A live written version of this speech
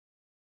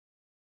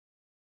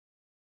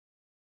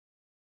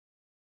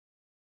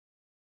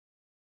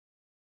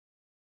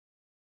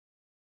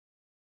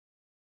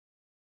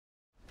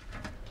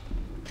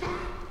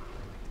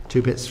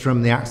Two bits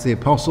from the Acts of the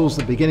Apostles,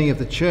 the beginning of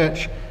the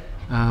church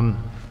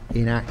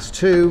in Acts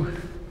 2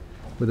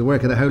 with the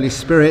work of the Holy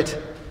Spirit,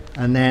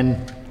 and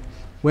then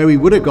where we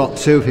would have got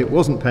to if it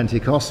wasn't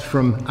Pentecost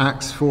from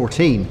Acts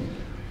 14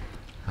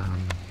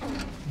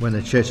 when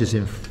the church is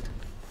in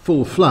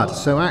full flood.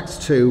 So Acts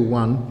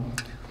 2:1.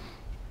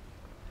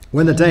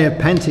 When the day of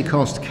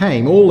Pentecost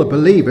came, all the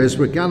believers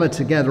were gathered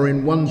together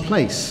in one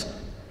place.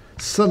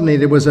 Suddenly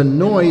there was a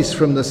noise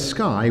from the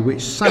sky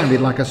which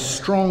sounded like a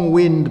strong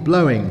wind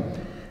blowing,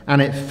 and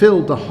it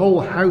filled the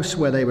whole house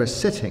where they were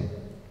sitting.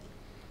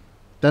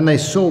 Then they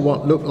saw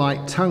what looked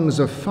like tongues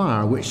of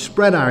fire which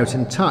spread out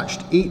and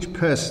touched each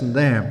person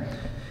there.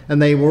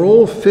 And they were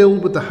all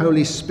filled with the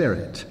Holy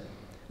Spirit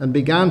and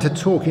began to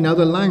talk in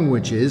other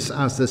languages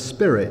as the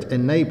Spirit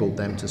enabled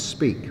them to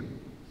speak.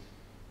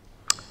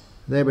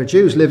 There were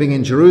Jews living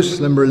in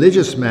Jerusalem,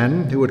 religious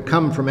men who had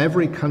come from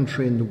every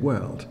country in the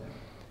world.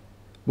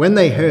 When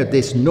they heard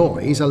this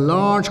noise, a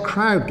large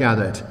crowd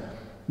gathered.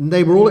 And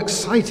they were all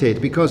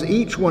excited because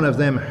each one of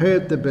them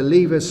heard the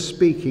believers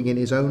speaking in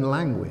his own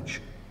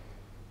language.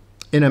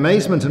 In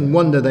amazement and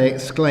wonder they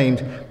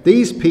exclaimed,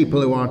 "These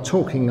people who are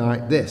talking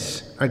like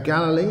this are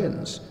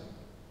Galileans.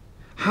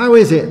 How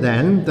is it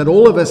then that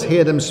all of us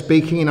hear them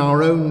speaking in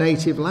our own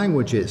native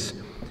languages?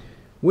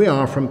 We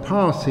are from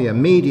Parthia,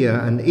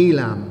 Media and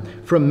Elam,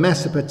 from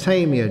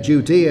Mesopotamia,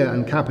 Judea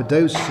and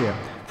Cappadocia,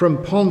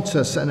 from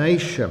Pontus and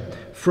Asia,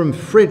 from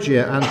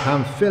Phrygia and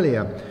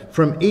Pamphylia,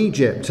 from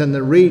Egypt and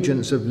the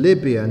regions of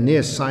Libya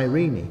near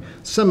Cyrene.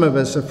 Some of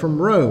us are from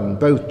Rome,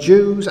 both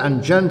Jews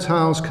and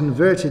Gentiles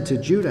converted to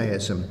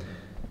Judaism,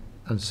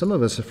 and some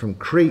of us are from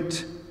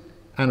Crete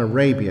and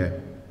Arabia.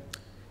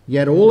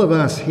 Yet all of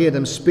us hear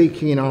them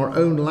speaking in our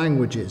own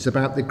languages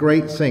about the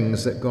great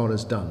things that God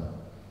has done."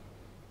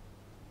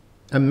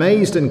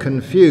 Amazed and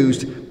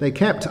confused, they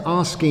kept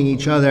asking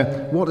each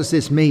other, "What does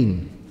this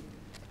mean?"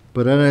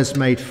 But others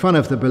made fun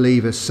of the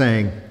believers,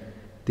 saying,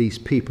 "These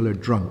people are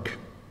drunk."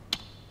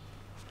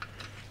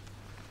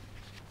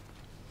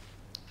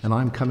 And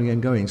I'm coming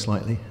and going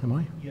slightly, am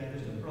I? Yeah,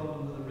 there's a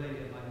problem with the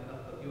radio mic,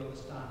 but you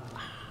understand.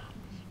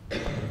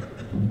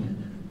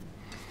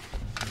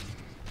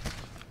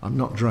 I'm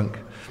not drunk.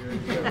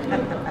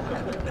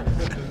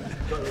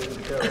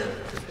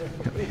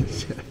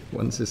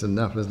 Once is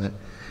enough, isn't it?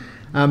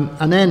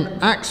 And then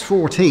Acts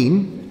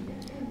 14,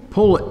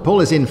 Paul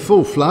is in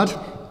full flood.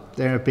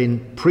 There have been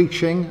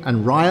preaching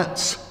and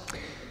riots.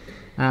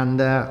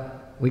 And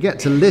we get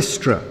to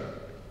Lystra.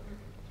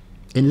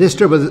 In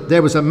Lystra,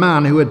 there was a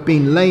man who had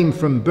been lame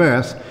from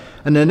birth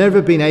and had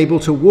never been able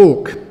to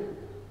walk.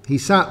 He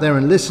sat there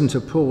and listened to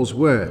Paul's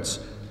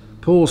words.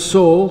 Paul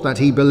saw that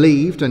he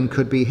believed and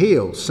could be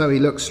healed, so he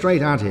looked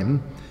straight at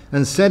him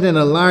and said in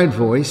a loud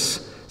voice,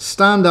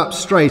 "Stand up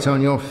straight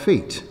on your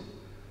feet."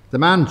 The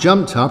man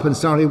jumped up and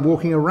started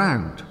walking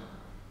around.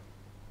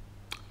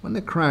 When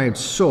the crowd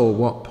saw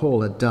what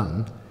Paul had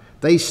done,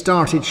 they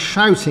started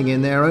shouting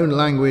in their own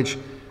language,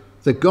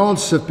 "The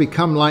gods have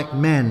become like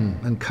men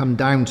and come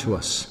down to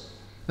us."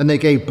 And they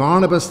gave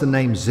Barnabas the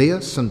name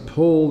Zeus, and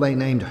Paul they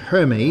named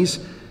Hermes,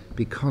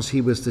 because he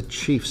was the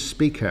chief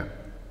speaker.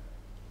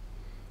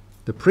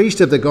 The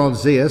priest of the god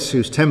Zeus,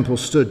 whose temple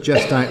stood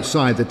just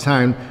outside the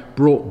town,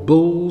 brought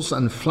bulls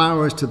and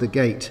flowers to the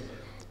gate,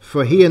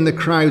 for he and the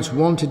crowds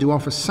wanted to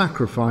offer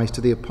sacrifice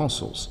to the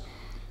apostles.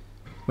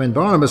 When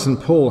Barnabas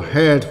and Paul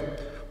heard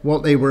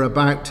what they were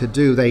about to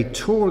do, they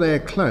tore their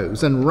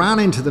clothes and ran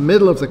into the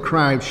middle of the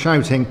crowd,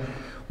 shouting,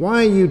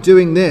 "Why are you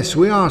doing this?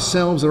 We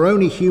ourselves are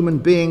only human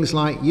beings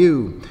like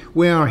you.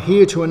 We are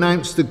here to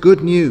announce the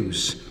good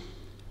news,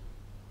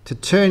 to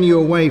turn you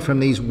away from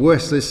these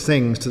worthless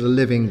things to the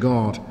living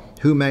God,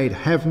 who made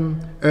heaven,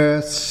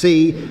 earth,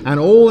 sea, and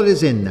all that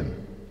is in them.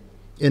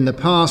 In the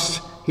past,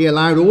 he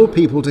allowed all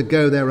people to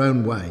go their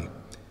own way.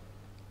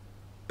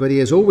 But he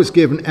has always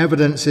given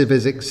evidence of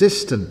his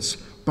existence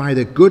by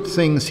the good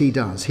things he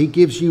does. He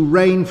gives you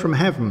rain from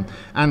heaven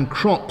and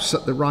crops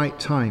at the right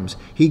times.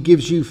 He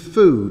gives you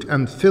food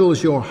and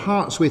fills your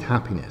hearts with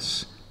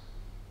happiness."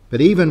 But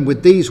even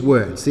with these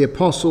words, the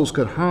apostles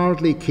could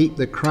hardly keep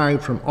the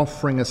crowd from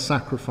offering a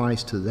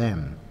sacrifice to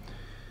them.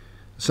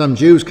 Some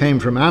Jews came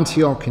from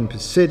Antioch in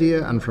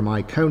Pisidia and from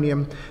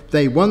Iconium.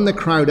 They won the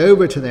crowd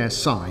over to their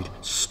side,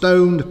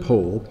 stoned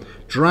Paul,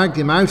 dragged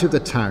him out of the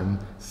town,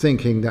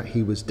 thinking that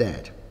he was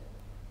dead.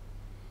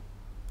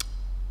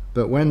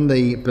 But when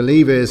the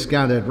believers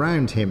gathered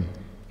round him,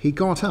 he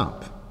got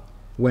up,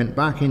 went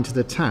back into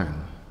the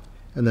town,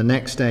 and the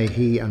next day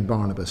he and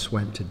Barnabas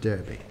went to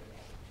Derbe.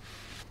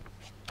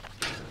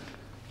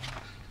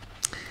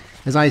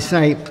 As I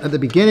say, at the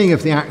beginning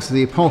of the Acts of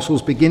the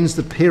Apostles begins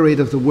the period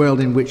of the world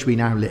in which we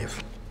now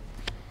live.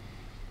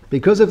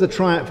 Because of the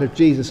triumph of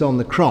Jesus on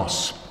the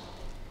cross,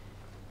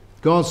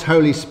 God's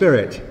Holy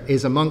Spirit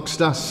is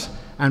amongst us,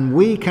 and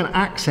we can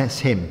access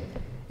him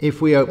if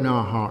we open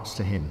our hearts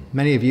to him.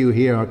 Many of you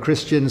here are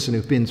Christians and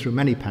have been through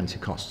many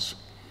Pentecosts.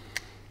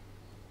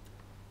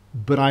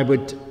 But I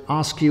would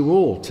ask you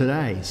all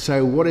today,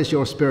 so what is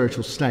your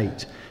spiritual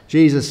state?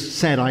 Jesus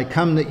said, "I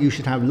come that you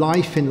should have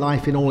life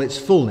in all its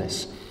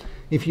fullness."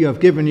 If you have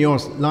given your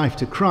life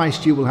to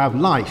Christ, you will have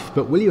life,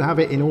 but will you have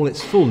it in all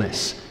its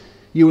fullness?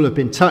 You will have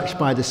been touched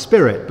by the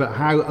Spirit, but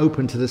how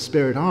open to the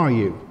Spirit are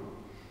you?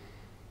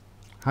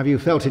 Have you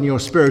felt in your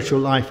spiritual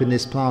life in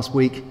this past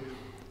week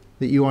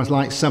that you are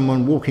like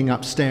someone walking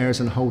upstairs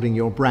and holding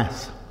your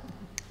breath?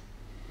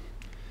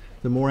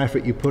 The more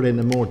effort you put in,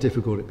 the more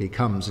difficult it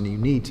becomes, and you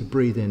need to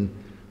breathe in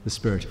the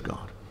Spirit of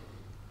God.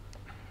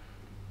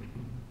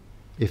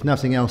 If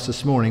nothing else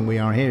this morning, we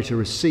are here to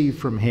receive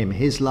from him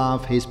his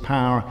love, his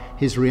power,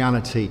 his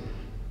reality,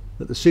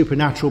 that the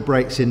supernatural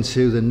breaks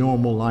into the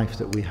normal life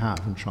that we have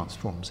and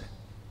transforms it.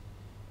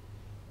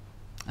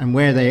 And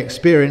where they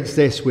experienced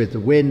this with the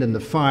wind and the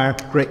fire,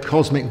 great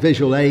cosmic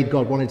visual aid,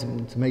 God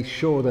wanted to make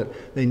sure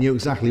that they knew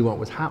exactly what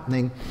was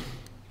happening.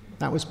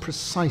 That was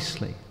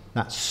precisely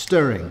that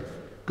stirring.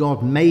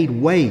 God made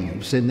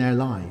waves in their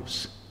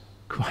lives,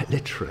 quite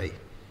literally.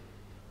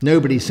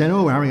 Nobody said,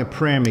 oh, we're having a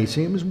prayer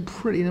meeting. It was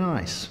pretty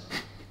nice.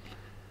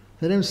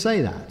 They don't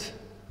say that.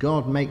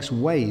 God makes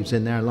waves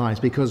in their lives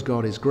because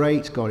God is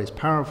great, God is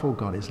powerful,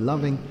 God is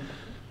loving,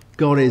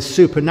 God is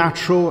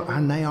supernatural,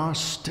 and they are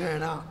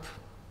stirred up.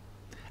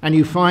 And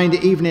you find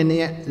even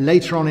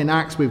later on in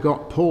Acts, we've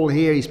got Paul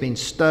here. He's been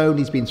stoned.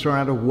 He's been thrown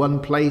out of one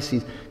place.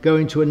 He's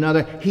going to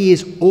another. He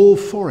is all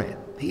for it.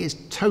 He is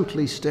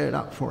totally stirred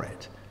up for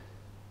it.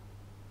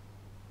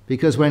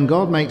 Because when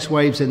God makes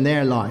waves in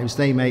their lives,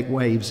 they make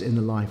waves in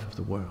the life of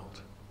the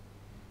world.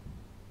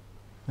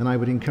 And I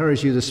would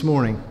encourage you this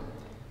morning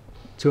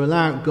to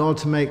allow God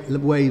to make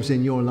waves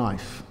in your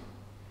life,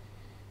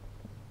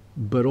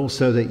 but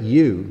also that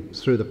you,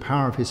 through the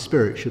power of his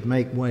Spirit, should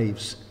make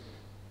waves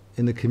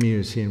in the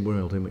community and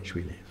world in which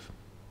we live.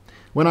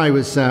 When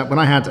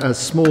I had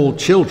small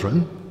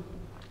children,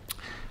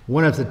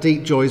 one of the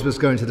deep joys was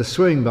going to the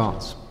swimming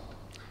baths.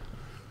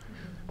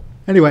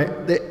 Anyway,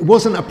 it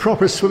wasn't a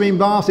proper swimming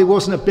bath. It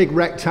wasn't a big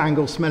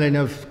rectangle smelling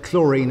of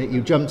chlorine that you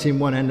jumped in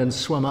one end and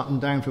swam up and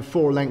down for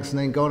 4 lengths and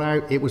then got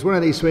out. It was one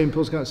of these swimming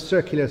pools, got a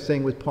circular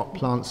thing with pot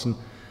plants and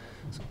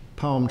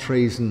palm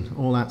trees and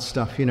all that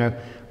stuff, you know.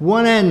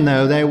 One end,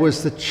 though, there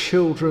was the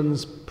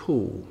children's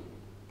pool.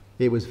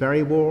 It was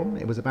very warm.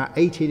 It was about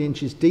 18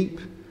 inches deep.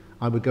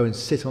 I would go and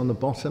sit on the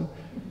bottom,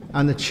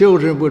 and the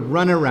children would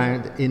run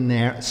around in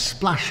there,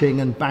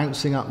 splashing and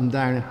bouncing up and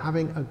down and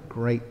having a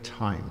great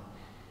time.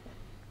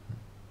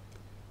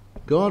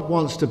 God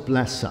wants to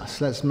bless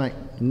us. Let's make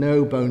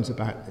no bones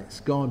about this.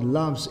 God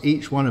loves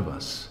each one of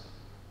us.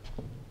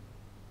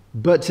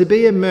 But to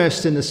be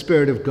immersed in the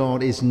Spirit of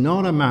God is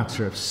not a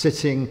matter of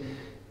sitting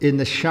in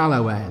the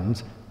shallow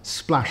end,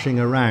 splashing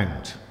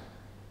around.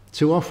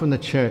 Too often the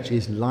church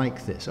is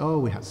like this. Oh,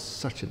 we had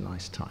such a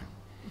nice time.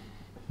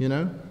 You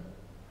know?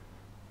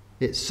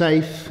 It's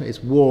safe,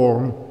 it's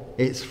warm,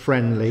 it's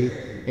friendly,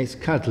 it's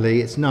cuddly,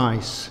 it's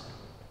nice.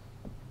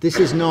 This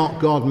is not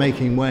God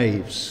making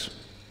waves.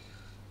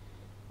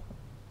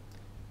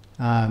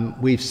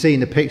 We've seen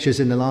the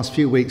pictures in the last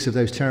few weeks of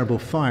those terrible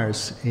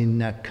fires in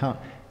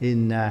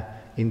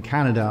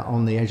Canada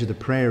on the edge of the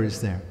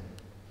prairies there.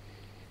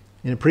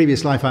 In a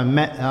previous life,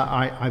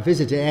 I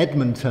visited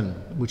Edmonton,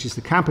 which is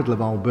the capital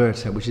of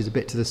Alberta, which is a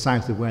bit to the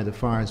south of where the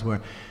fires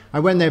were. I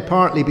went there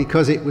partly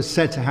because it was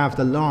said to have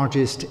the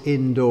largest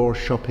indoor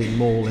shopping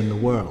mall in the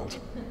world.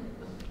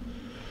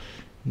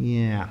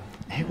 Yeah,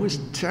 it was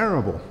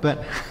terrible,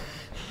 but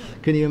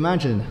can you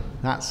imagine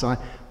that size?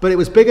 But it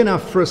was big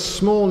enough for a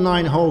small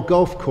 9-hole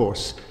golf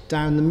course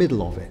down the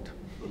middle of it.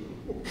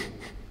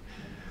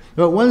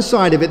 But one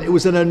side of it, it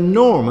was an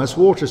enormous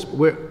water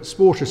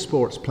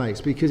sports place,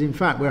 because in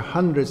fact we're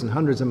hundreds and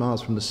hundreds of miles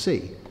from the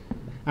sea.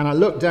 And I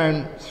looked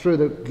down through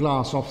the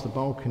glass off the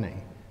balcony,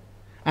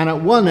 and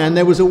at one end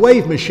there was a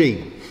wave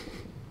machine.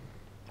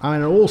 I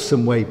mean, an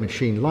awesome wave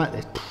machine like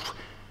this.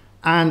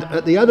 And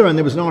at the other end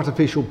there was an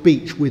artificial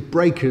beach with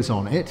breakers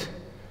on it.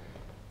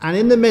 And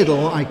in the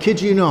middle, I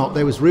kid you not,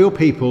 there was real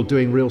people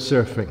doing real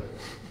surfing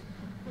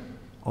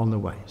on the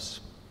waves.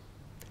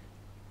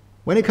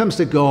 When it comes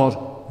to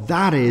God,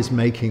 that is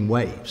making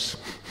waves,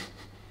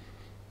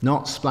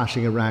 not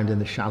splashing around in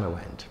the shallow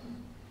end.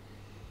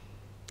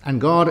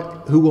 And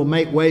God, who will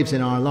make waves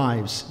in our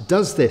lives,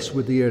 does this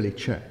with the early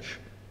church.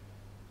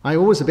 I'm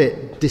always a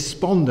bit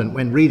despondent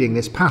when reading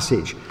this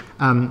passage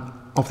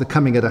of the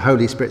coming of the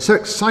Holy Spirit. So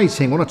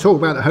exciting, I want to talk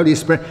about the Holy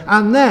Spirit.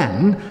 And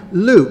then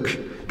Luke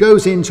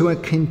goes into a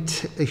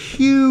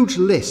huge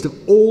list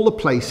of all the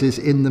places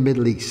in the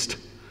Middle East.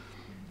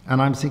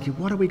 And I'm thinking,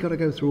 what have we got to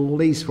go through all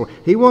these for?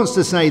 He wants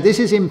to say this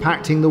is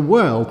impacting the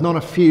world, not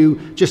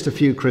just a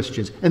few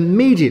Christians.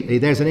 Immediately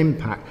there's an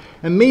impact.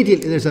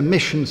 Immediately there's a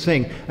mission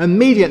thing.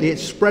 Immediately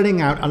it's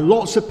spreading out, and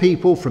lots of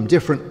people from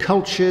different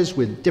cultures,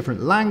 with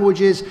different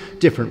languages,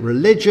 different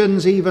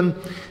religions even.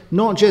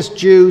 Not just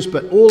Jews,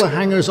 but all the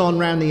hangers-on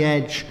round the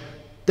edge.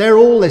 They're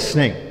all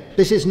listening.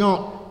 This is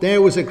not, there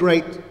was a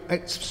great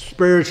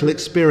spiritual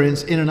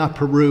experience in an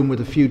upper room with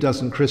a few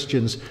dozen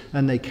Christians,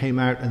 and they came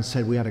out and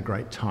said, we had a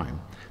great time.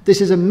 This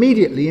is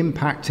immediately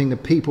impacting the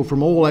people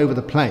from all over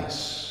the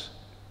place.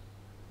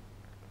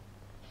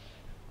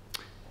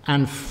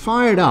 And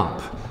fired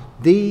up,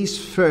 these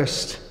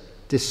first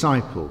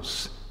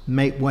disciples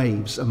make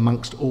waves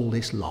amongst all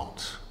this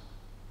lot.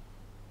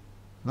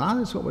 That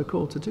is what we're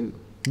called to do.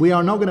 We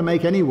are not going to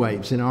make any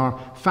waves in our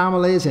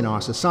families, in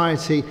our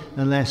society,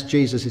 unless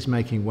Jesus is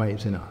making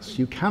waves in us.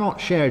 You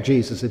cannot share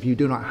Jesus if you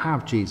do not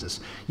have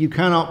Jesus. You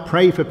cannot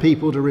pray for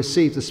people to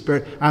receive the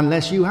Spirit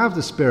unless you have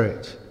the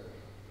Spirit.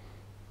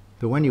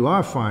 But when you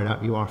are fired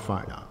up, you are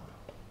fired up.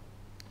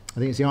 I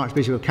think it's the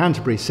Archbishop of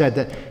Canterbury said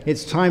that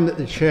it's time that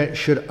the church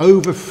should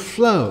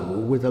overflow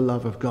with the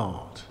love of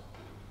God.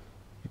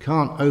 You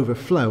can't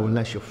overflow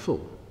unless you're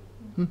full.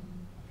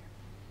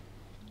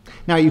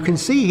 Now you can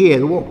see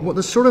here what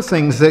the sort of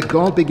things that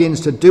God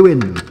begins to do in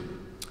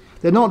them.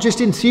 They're not just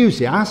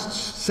enthusiasts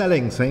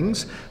selling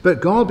things,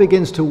 but God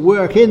begins to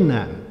work in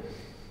them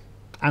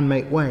and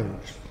make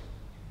waves.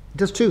 He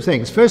does two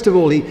things. First of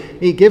all,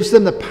 he gives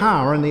them the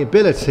power and the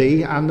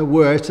ability and the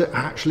word to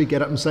actually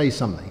get up and say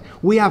something.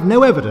 We have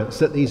no evidence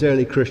that these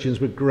early Christians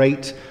were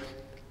great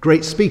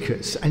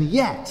speakers, and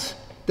yet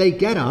they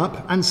get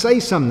up and say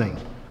something,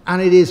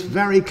 and it is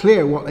very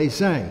clear what they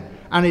say.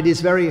 And it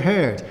is very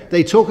heard.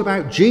 They talk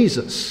about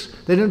Jesus.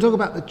 They don't talk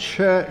about the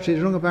church. They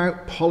don't talk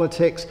about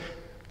politics.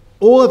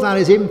 All of that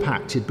is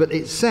impacted, but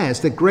it says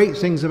the great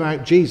things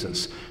about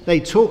Jesus. They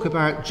talk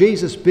about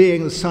Jesus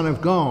being the Son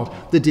of God,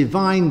 the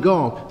divine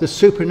God, the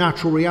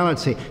supernatural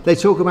reality. They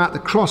talk about the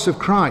cross of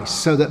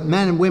Christ so that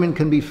men and women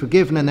can be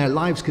forgiven and their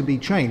lives can be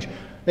changed.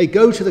 They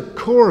go to the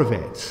core of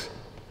it.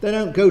 They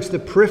don't go to the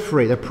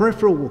periphery. The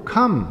peripheral will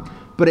come.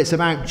 But it's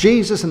about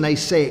Jesus, and they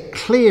say it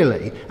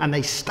clearly, and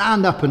they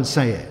stand up and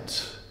say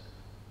it.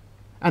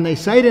 And they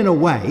say it in a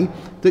way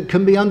that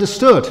can be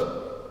understood.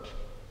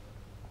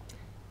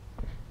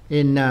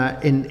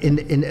 At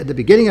the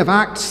beginning of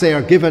Acts, they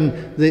are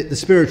given the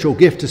spiritual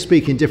gift to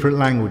speak in different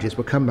languages.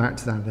 We'll come back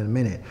to that in a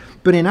minute.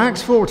 But in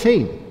Acts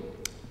 14,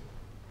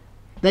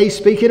 they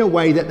speak in a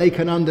way that they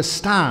can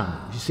understand.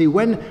 You see,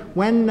 when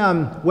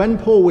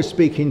Paul was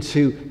speaking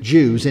to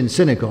Jews in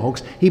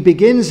synagogues, he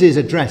begins his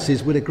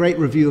addresses with a great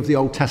review of the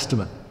Old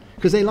Testament,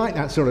 because they like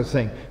that sort of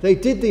thing. They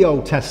did the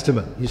Old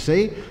Testament, you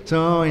see.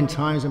 So in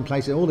times and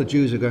places, all the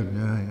Jews are going,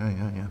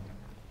 yeah.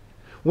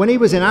 When he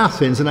was in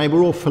Athens and they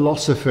were all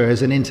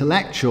philosophers and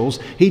intellectuals,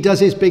 he does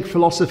his big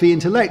philosophy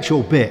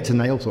intellectual bit, and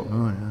they all thought,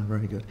 oh yeah,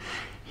 very good.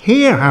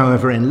 Here,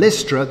 however, in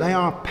Lystra, they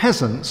are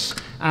peasants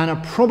and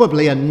are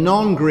probably a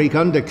non-Greek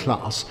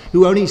underclass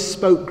who only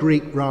spoke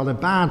Greek rather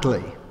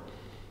badly.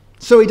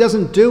 So he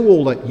doesn't do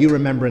all that you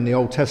remember in the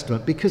Old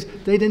Testament, because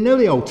they didn't know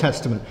the Old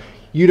Testament.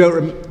 You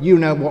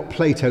know what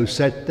Plato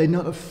said. They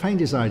not the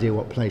faintest idea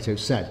what Plato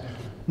said.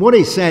 What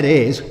he said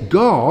is,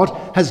 God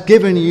has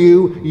given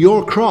you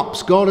your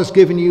crops. God has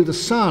given you the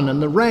sun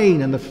and the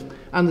rain and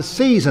the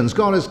seasons.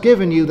 God has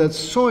given you the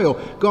soil.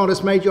 God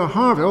has made your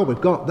harvest. Oh,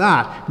 we've got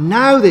that.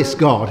 Now this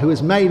God, who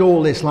has made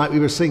all this, like we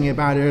were singing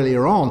about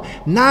earlier on,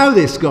 now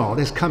this God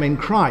has come in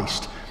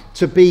Christ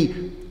to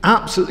be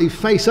absolutely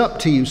face up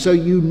to you, so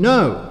you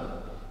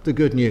know the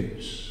good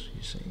news,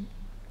 you see.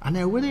 And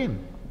they're with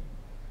him.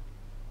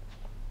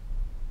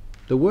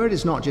 The word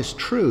is not just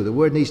true. The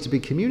word needs to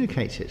be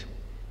communicated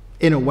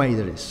in a way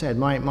that is said.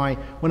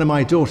 One of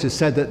my daughters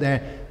said that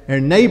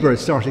their neighbour had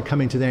started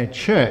coming to their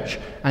church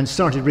and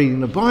started reading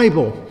the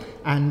Bible.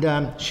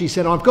 And she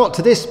said, I've got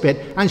to this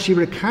bit. And she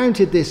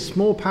recounted this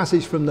small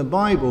passage from the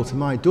Bible to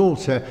my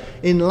daughter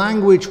in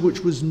language which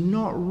was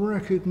not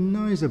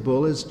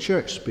recognizable as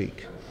church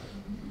speak.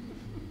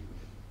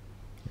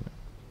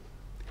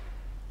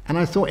 And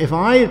I thought, if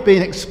I had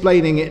been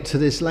explaining it to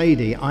this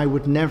lady, I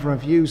would never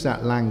have used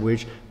that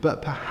language,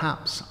 but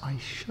perhaps I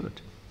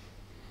should.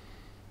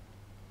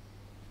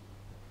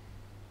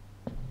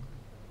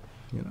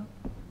 You know,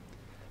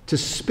 to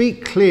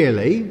speak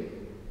clearly,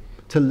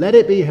 to let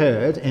it be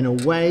heard in a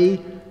way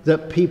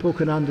that people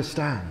can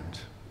understand.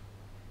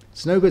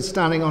 It's no good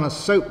standing on a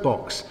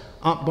soapbox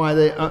up by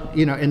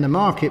in the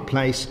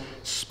marketplace,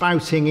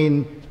 spouting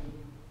in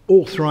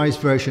authorized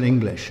version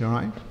English. All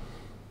right,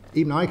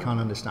 even I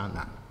can't understand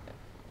that.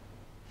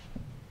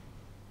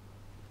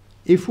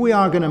 If we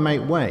are going to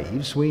make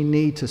waves, we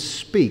need to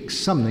speak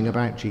something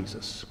about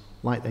Jesus,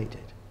 like they did,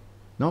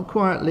 not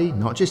quietly,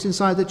 not just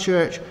inside the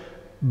church,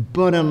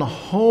 but on the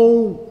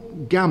whole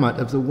gamut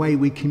of the way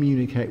we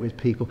communicate with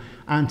people,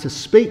 and to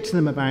speak to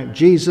them about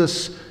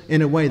Jesus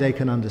in a way they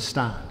can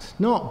understand.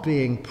 Not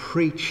being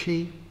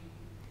preachy,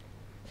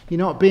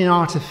 not being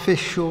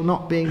artificial,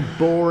 not being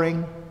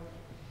boring.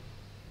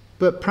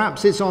 But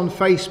perhaps it's on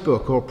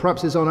Facebook, or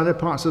perhaps it's on other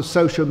parts of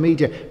social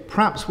media.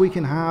 Perhaps we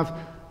can have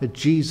a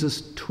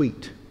Jesus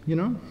tweet,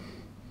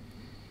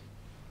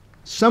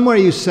 Somewhere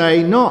you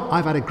say, not,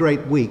 I've had a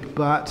great week,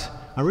 but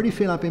I really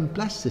feel I've been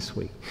blessed this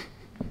week.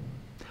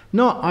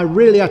 Not, I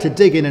really had to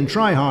dig in and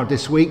try hard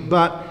this week,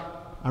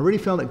 but I really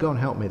felt that God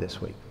helped me this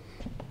week.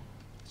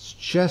 It's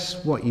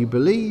just what you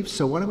believe,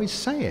 so why don't we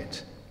say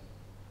it?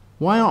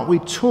 Why aren't we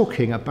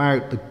talking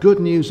about the good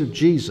news of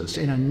Jesus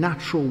in a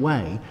natural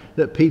way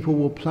that people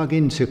will plug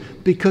into?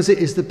 Because it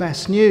is the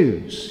best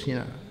news,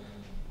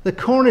 The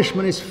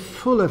Cornishman is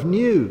full of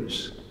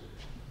news.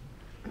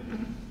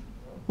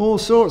 All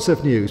sorts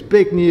of news.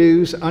 Big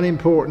news,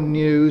 unimportant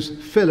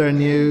news, filler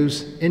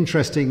news,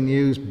 interesting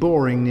news,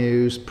 boring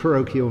news,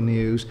 parochial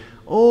news.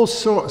 All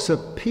sorts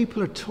of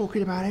people are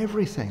talking about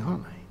everything,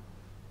 aren't they?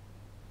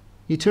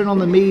 You turn on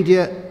the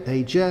media,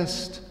 they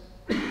just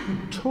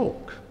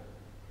talk.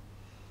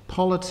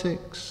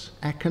 Politics,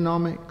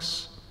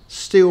 economics,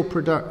 steel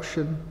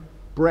production,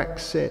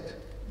 Brexit,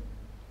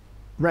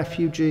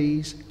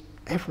 refugees,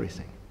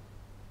 everything.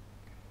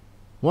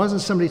 Why isn't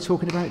somebody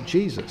talking about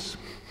Jesus?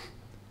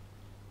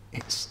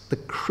 It's the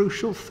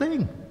crucial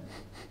thing.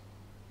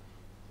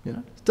 You know,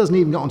 it doesn't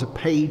even get onto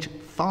page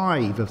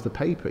 5 of the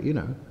paper, you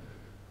know.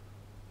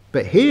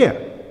 But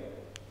here,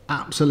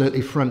 absolutely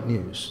front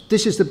news.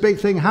 This is the big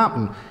thing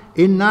happened.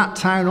 In that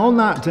town on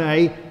that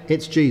day,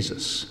 it's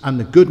Jesus and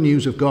the good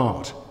news of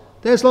God.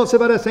 There's lots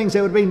of other things.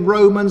 There would have been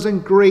Romans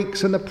and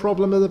Greeks and the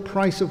problem of the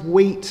price of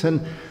wheat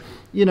and,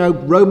 you know,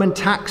 Roman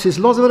taxes.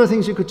 Lots of other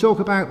things you could talk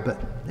about.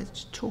 But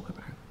let's talk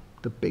about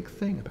the big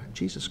thing about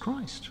Jesus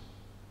Christ.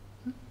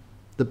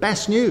 The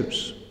best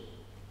news.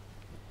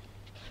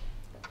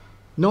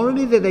 Not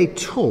only did they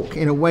talk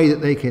in a way that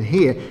they could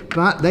hear,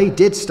 but they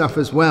did stuff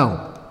as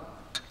well.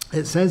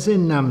 It says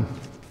in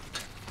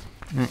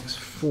Acts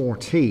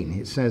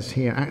 14, it says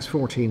here, Acts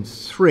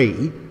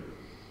 14:3,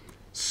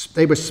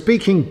 they were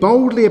speaking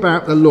boldly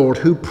about the Lord,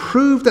 who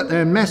proved that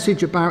their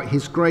message about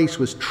his grace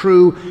was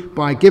true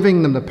by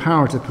giving them the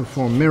power to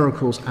perform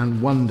miracles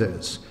and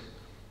wonders.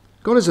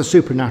 God is a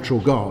supernatural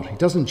God. He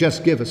doesn't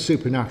just give us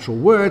supernatural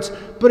words,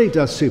 but he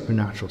does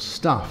supernatural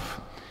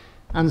stuff.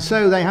 And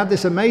so they had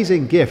this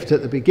amazing gift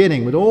at the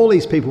beginning with all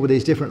these people with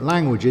these different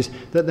languages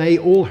that they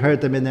all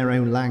heard them in their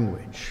own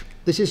language.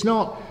 This is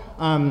not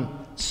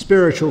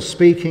spiritual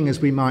speaking as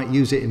we might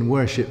use it in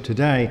worship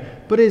today,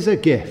 but is a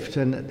gift,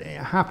 and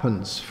it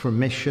happens for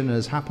mission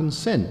as happened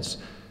since,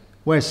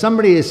 where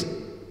somebody is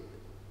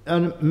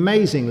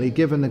amazingly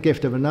given the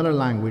gift of another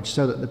language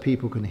so that the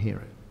people can hear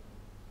it.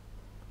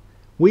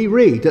 We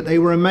read that they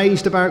were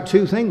amazed about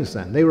two things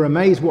then. They were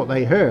amazed what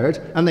they heard,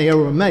 and they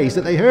were amazed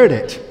that they heard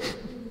it.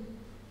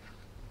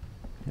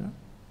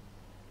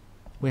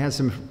 We had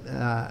some,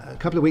 a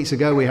couple of weeks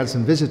ago, we had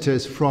some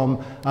visitors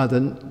from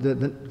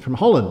from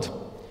Holland.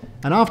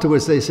 And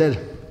afterwards they said,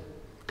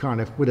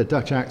 kind of with a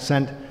Dutch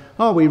accent,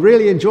 oh, we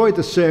really enjoyed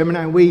the sermon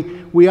and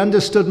we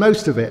understood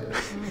most of it.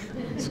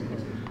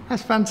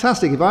 That's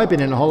fantastic. If I'd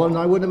been in Holland,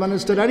 I wouldn't have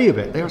understood any of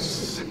it. They are,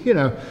 you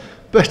know,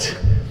 but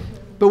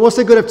what's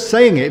the good of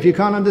saying it if you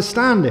can't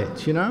understand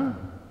it, you know?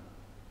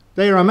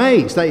 They are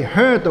amazed. They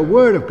heard the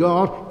word of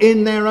God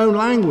in their own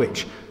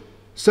language.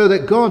 So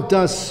that God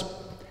does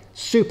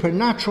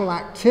supernatural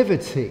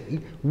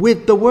activity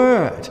with the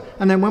word.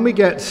 And then when we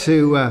get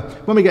to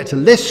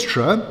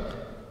Lystra,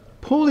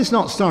 Paul is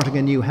not starting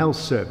a new health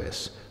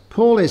service.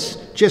 Paul is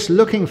just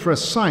looking for a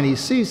sign. He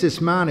sees this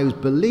man who's a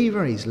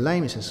believer, he's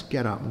lame, he says,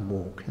 get up and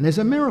walk. And there's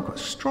a miracle,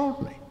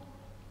 extraordinary.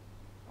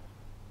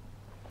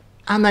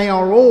 And they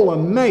are all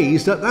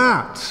amazed at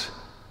that.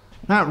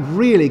 That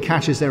really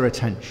catches their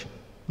attention.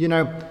 You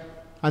know,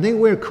 I think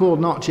we're called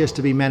not just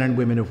to be men and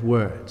women of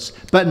words,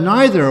 but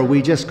neither are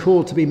we just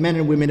called to be men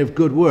and women of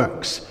good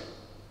works.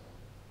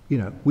 You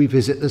know, we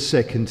visit the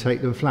sick and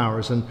take them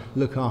flowers and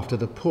look after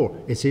the poor.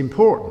 It's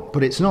important,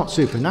 but it's not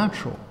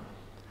supernatural.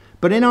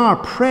 But in our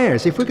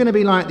prayers, if we're going to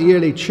be like the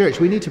early church,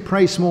 we need to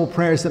pray small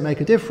prayers that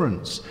make a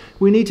difference.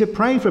 We need to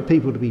pray for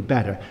people to be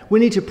better. We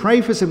need to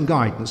pray for some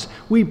guidance.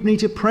 We need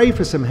to pray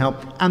for some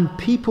help. And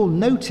people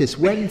notice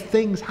when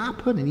things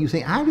happen. And you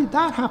think, how did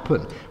that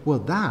happen? Well,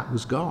 that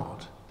was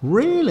God.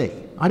 Really?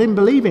 I didn't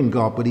believe in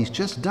God, but he's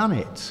just done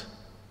it.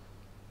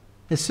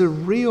 It's a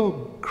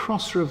real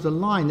crosser of the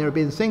line. There have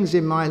been things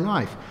in my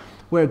life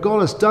where God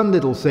has done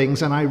little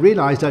things and I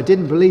realized I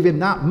didn't believe him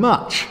that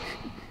much.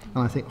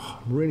 And I think, oh,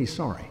 I'm really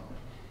sorry.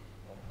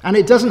 And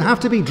it doesn't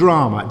have to be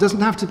drama. It doesn't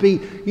have to be,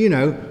 you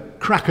know,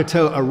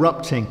 Krakatoa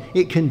erupting.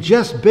 It can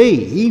just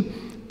be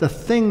the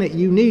thing that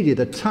you needed,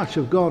 a touch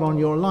of God on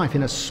your life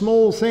in a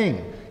small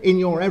thing in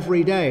your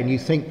everyday. And you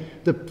think,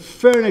 the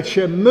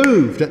furniture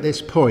moved at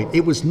this point.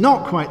 It was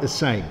not quite the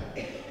same.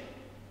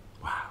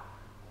 Wow.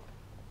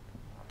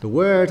 The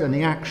word and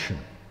the action.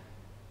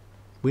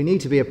 We need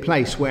to be a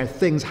place where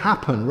things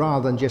happen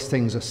rather than just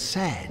things are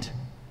said.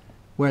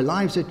 Where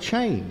lives are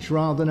changed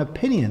rather than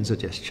opinions are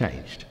just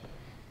changed.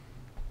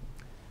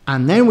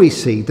 And then we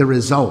see the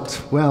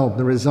result. Well,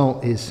 the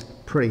result is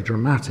pretty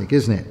dramatic,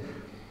 isn't it?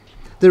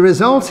 The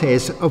result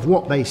is of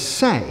what they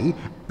say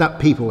that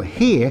people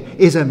hear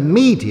is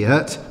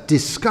immediate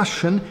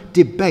discussion,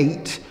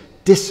 debate,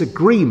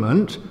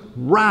 disagreement,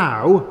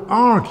 row,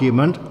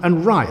 argument,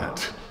 and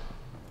riot.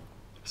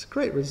 It's a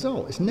great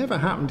result. It's never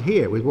happened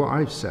here with what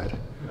I've said.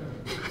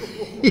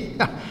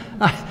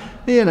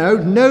 You know,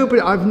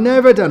 I've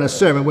never done a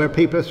sermon where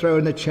people are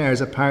throwing the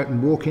chairs apart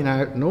and walking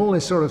out and all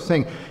this sort of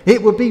thing.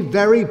 It would be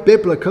very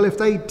biblical if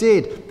they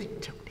did. They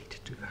don't need to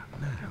do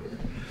that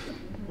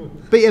now.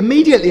 But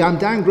immediately I'm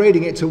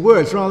downgrading it to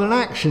words rather than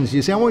actions.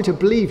 You see, I want you to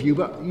believe you,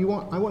 but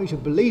I want you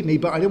to believe me,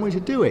 but I don't want you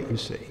to do it, you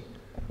see.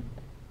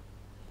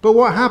 But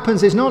what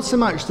happens is not so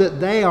much that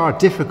they are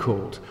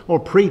difficult or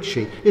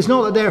preachy. It's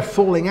not that they're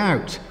falling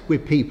out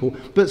with people,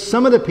 but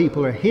some of the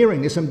people are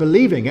hearing this and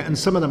believing it, and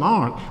some of them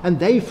aren't, and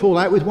they fall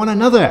out with one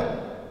another.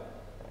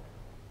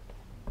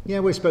 Yeah,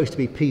 we're supposed to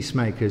be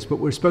peacemakers, but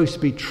we're supposed to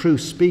be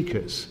truth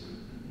speakers.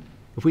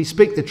 If we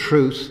speak the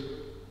truth,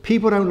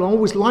 people don't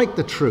always like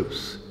the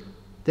truth.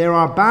 There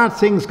are bad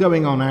things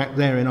going on out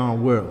there in our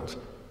world.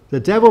 The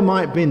devil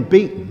might have been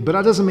beaten, but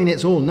that doesn't mean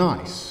it's all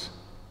nice.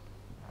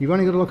 You've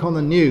only got to look on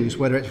the news,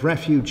 whether it's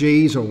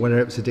refugees or whether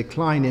it's a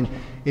decline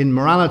in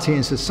morality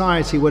in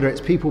society, whether it's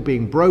people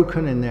being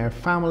broken in their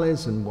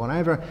families and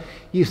whatever.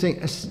 You think,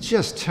 it's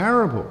just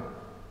terrible.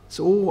 It's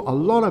all, a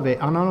lot of it,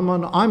 and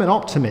I'm an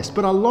optimist,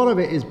 but a lot of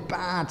it is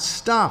bad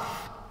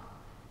stuff.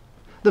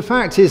 The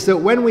fact is that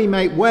when we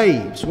make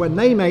waves, when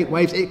they make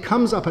waves, it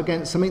comes up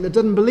against something that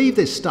doesn't believe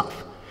this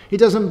stuff. It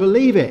doesn't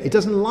believe it. It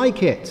doesn't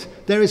like it.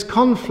 There is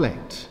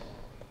conflict.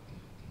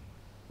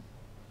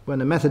 When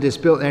the Methodists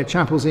built their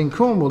chapels in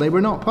Cornwall, they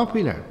were not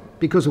popular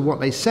because of what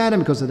they said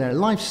and because of their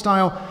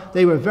lifestyle.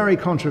 They were very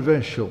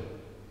controversial.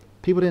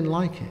 People didn't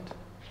like it.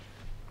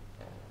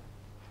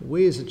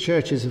 We as the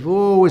churches have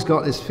always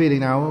got this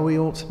feeling now, oh, we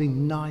ought to be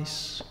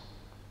nice.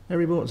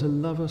 Everybody ought to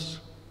love us.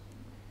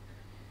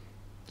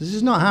 This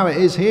is not how it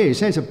is here. He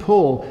says to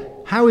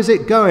Paul, how is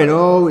it going?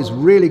 Oh, it was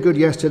really good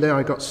yesterday.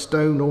 I got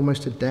stoned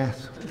almost to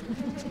death.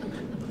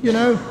 You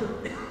know,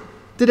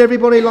 did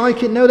everybody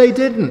like it? No, they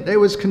didn't. There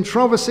was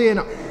controversy and,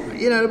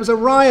 you know, there was a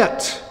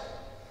riot.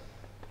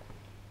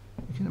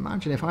 You can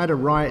imagine if I had a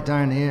riot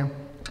down here,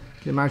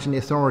 you can imagine the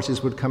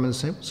authorities would come and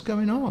say, what's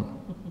going on?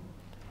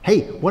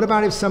 Hey, what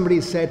about if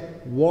somebody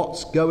said,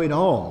 what's going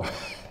on?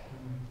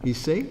 You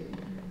see?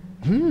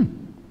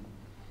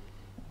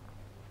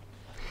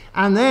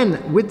 And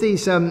then with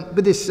this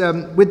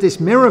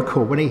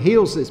miracle, when he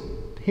heals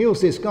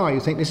this guy, you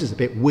think this is a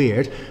bit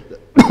weird.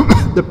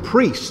 The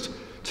priest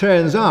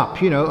turns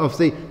up, you know,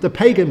 the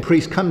pagan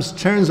priest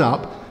turns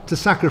up to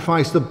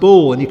sacrifice the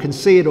bull, and you can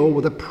see it all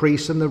with the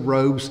priest and the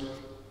robes.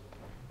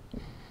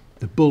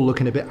 The bull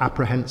looking a bit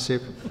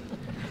apprehensive.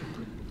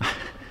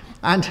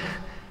 And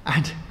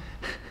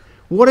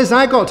what has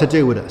that got to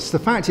do with us? The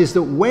fact is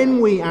that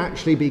when we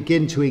actually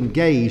begin to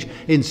engage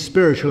in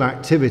spiritual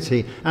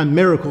activity and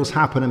miracles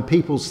happen and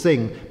people's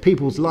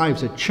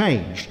lives are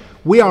changed,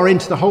 we are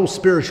into the whole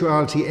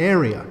spirituality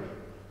area.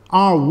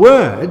 Our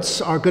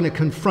words are going to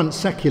confront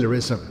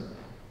secularism,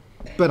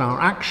 but our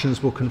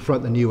actions will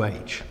confront the New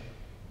Age.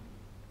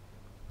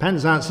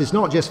 Penzance is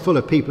not just full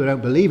of people who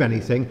don't believe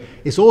anything,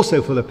 it's also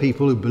full of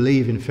people who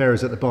believe in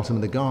fairies at the bottom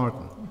of the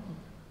garden.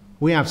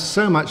 We have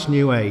so much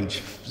New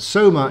Age,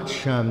 so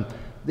much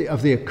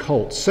of the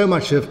occult, so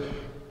much of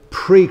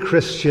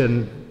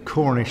pre-Christian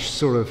Cornish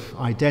sort of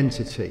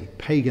identity,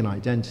 pagan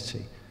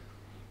identity.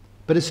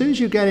 But as soon as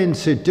you get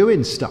into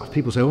doing stuff,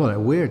 people say, oh, they're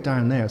weird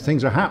down there,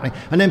 things are happening.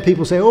 And then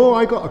people say, oh,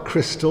 I got a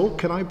crystal,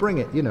 can I bring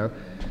it? You know,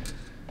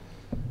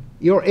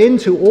 you're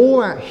into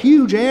all that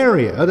huge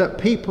area that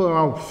people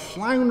are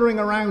floundering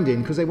around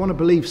in because they want to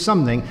believe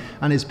something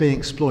and is being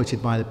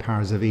exploited by the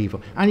powers of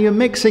evil. And you're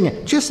mixing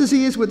it, just as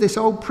he is with this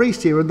old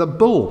priest here and the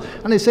bull.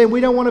 And they say, we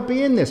don't want to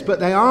be in this, but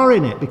they are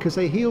in it because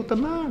they healed the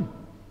man.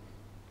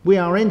 We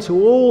are into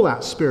all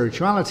that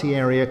spirituality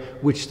area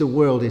which the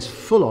world is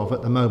full of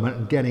at the moment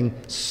and getting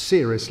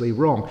seriously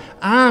wrong.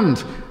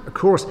 And, of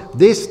course,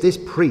 this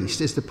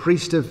priest is the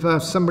priest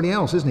of somebody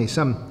else, isn't he?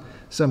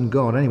 Some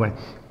god. Anyway,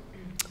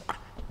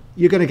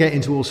 you're going to get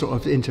into all sort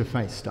of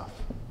interfaith stuff.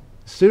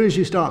 As soon as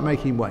you start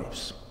making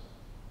waves.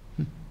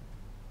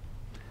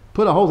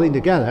 Put the whole thing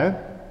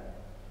together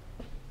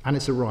and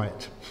it's a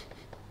riot.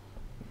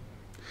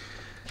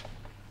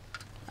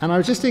 And I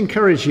would just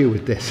encourage you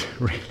with this,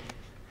 really.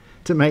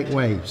 To make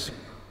waves.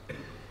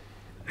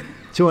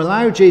 To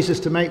allow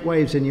Jesus to make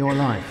waves in your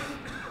life.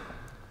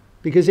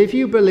 Because if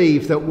you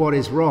believe that what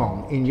is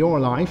wrong in your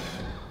life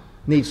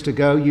needs to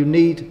go, you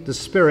need the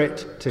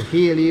Spirit to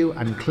heal you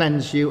and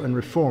cleanse you and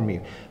reform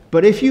you.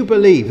 But if you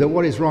believe that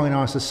what is wrong in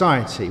our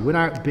society,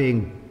 without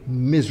being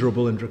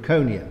miserable and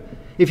draconian,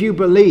 if you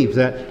believe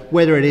that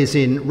whether it is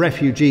in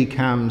refugee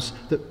camps,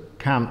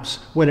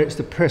 whether it's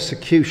the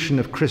persecution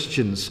of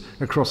Christians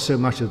across so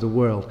much of the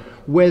world,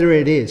 whether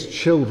it is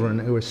children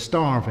who are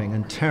starving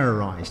and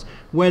terrorized,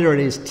 whether it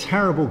is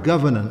terrible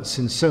governance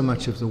in so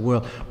much of the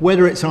world,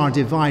 whether it's our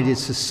divided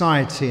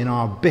society and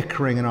our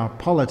bickering and our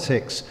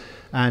politics,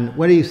 and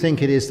whether you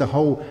think it is the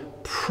whole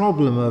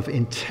problem of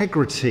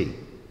integrity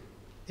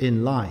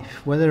in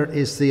life, whether it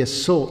is the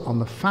assault on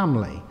the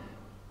family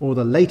or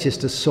the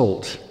latest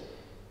assault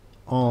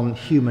on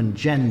human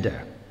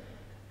gender,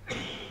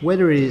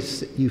 whether it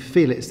is you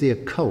feel it's the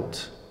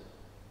occult,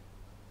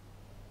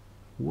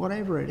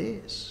 whatever it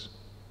is,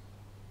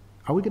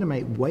 are we going to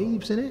make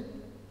waves in it?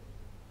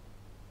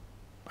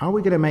 Are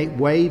we going to make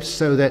waves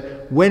so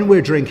that when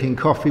we're drinking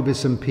coffee with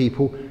some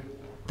people,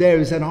 there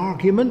is an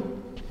argument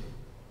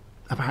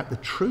about the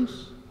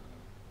truth?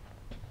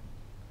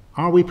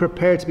 Are we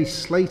prepared to be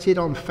slated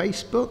on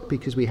Facebook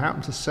because we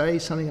happen to say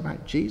something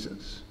about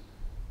Jesus?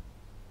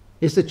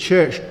 Is the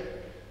church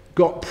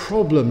got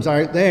problems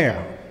out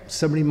there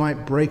somebody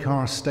might break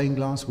our stained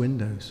glass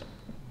windows.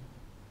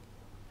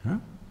 Huh?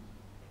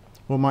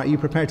 Or might you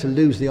prepare to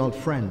lose the odd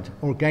friend,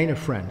 or gain a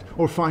friend,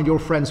 or find your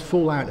friends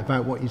fall out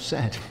about what you've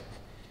said?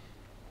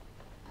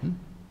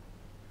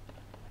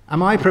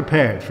 Am I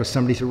prepared for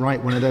somebody to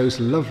write one of those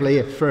lovely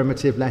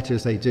affirmative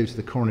letters they do to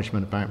the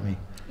Cornishmen about me?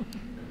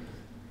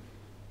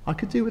 I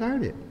could do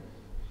without it.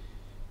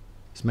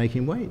 It's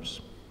making waves.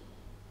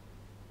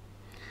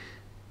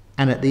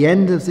 And at the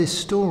end of this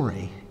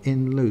story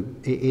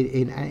in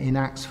in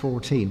Acts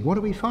 14, what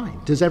do we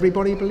find? Does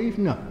everybody believe?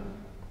 No.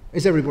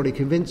 Is everybody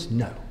convinced?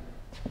 No.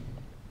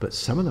 But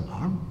some of them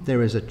are.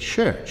 There is a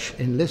church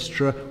in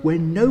Lystra where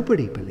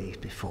nobody believed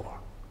before.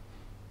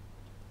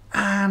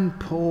 And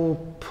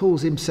Paul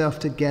pulls himself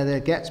together,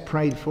 gets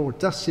prayed for,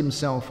 dusts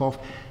himself off,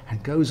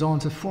 and goes on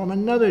to form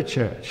another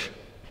church.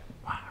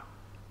 Wow.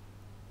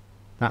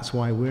 That's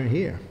why we're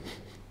here.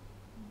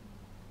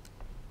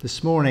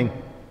 This morning,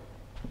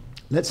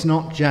 let's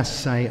not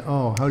just say,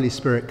 oh, Holy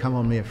Spirit, come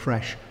on me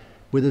afresh,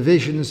 with the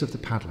visions of the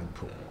paddling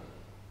pool.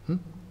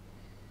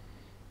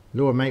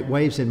 Lord, make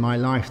waves in my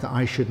life that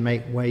I should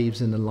make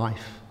waves in the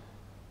life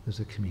of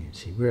the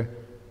community. We're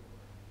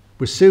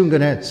soon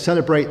going to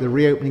celebrate the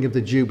reopening of the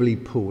Jubilee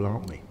pool,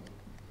 aren't we?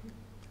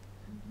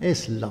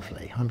 It's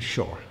lovely, I'm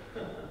sure.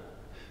 Do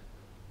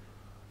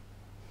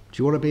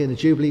you want to be in the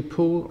Jubilee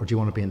pool, or do you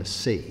want to be in the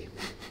sea?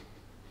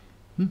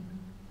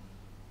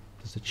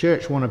 Does the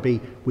church want to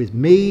be with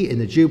me in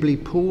the Jubilee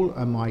pool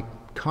and my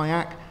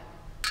kayak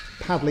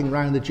paddling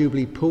around the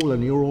Jubilee pool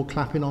and you're all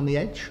clapping on the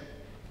edge?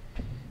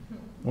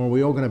 Or are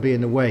we all going to be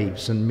in the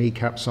waves and me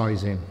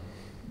capsizing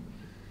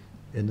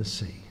in the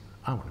sea?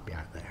 I want to be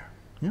out there.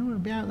 You want to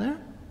be out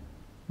there?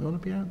 You want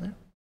to be out there?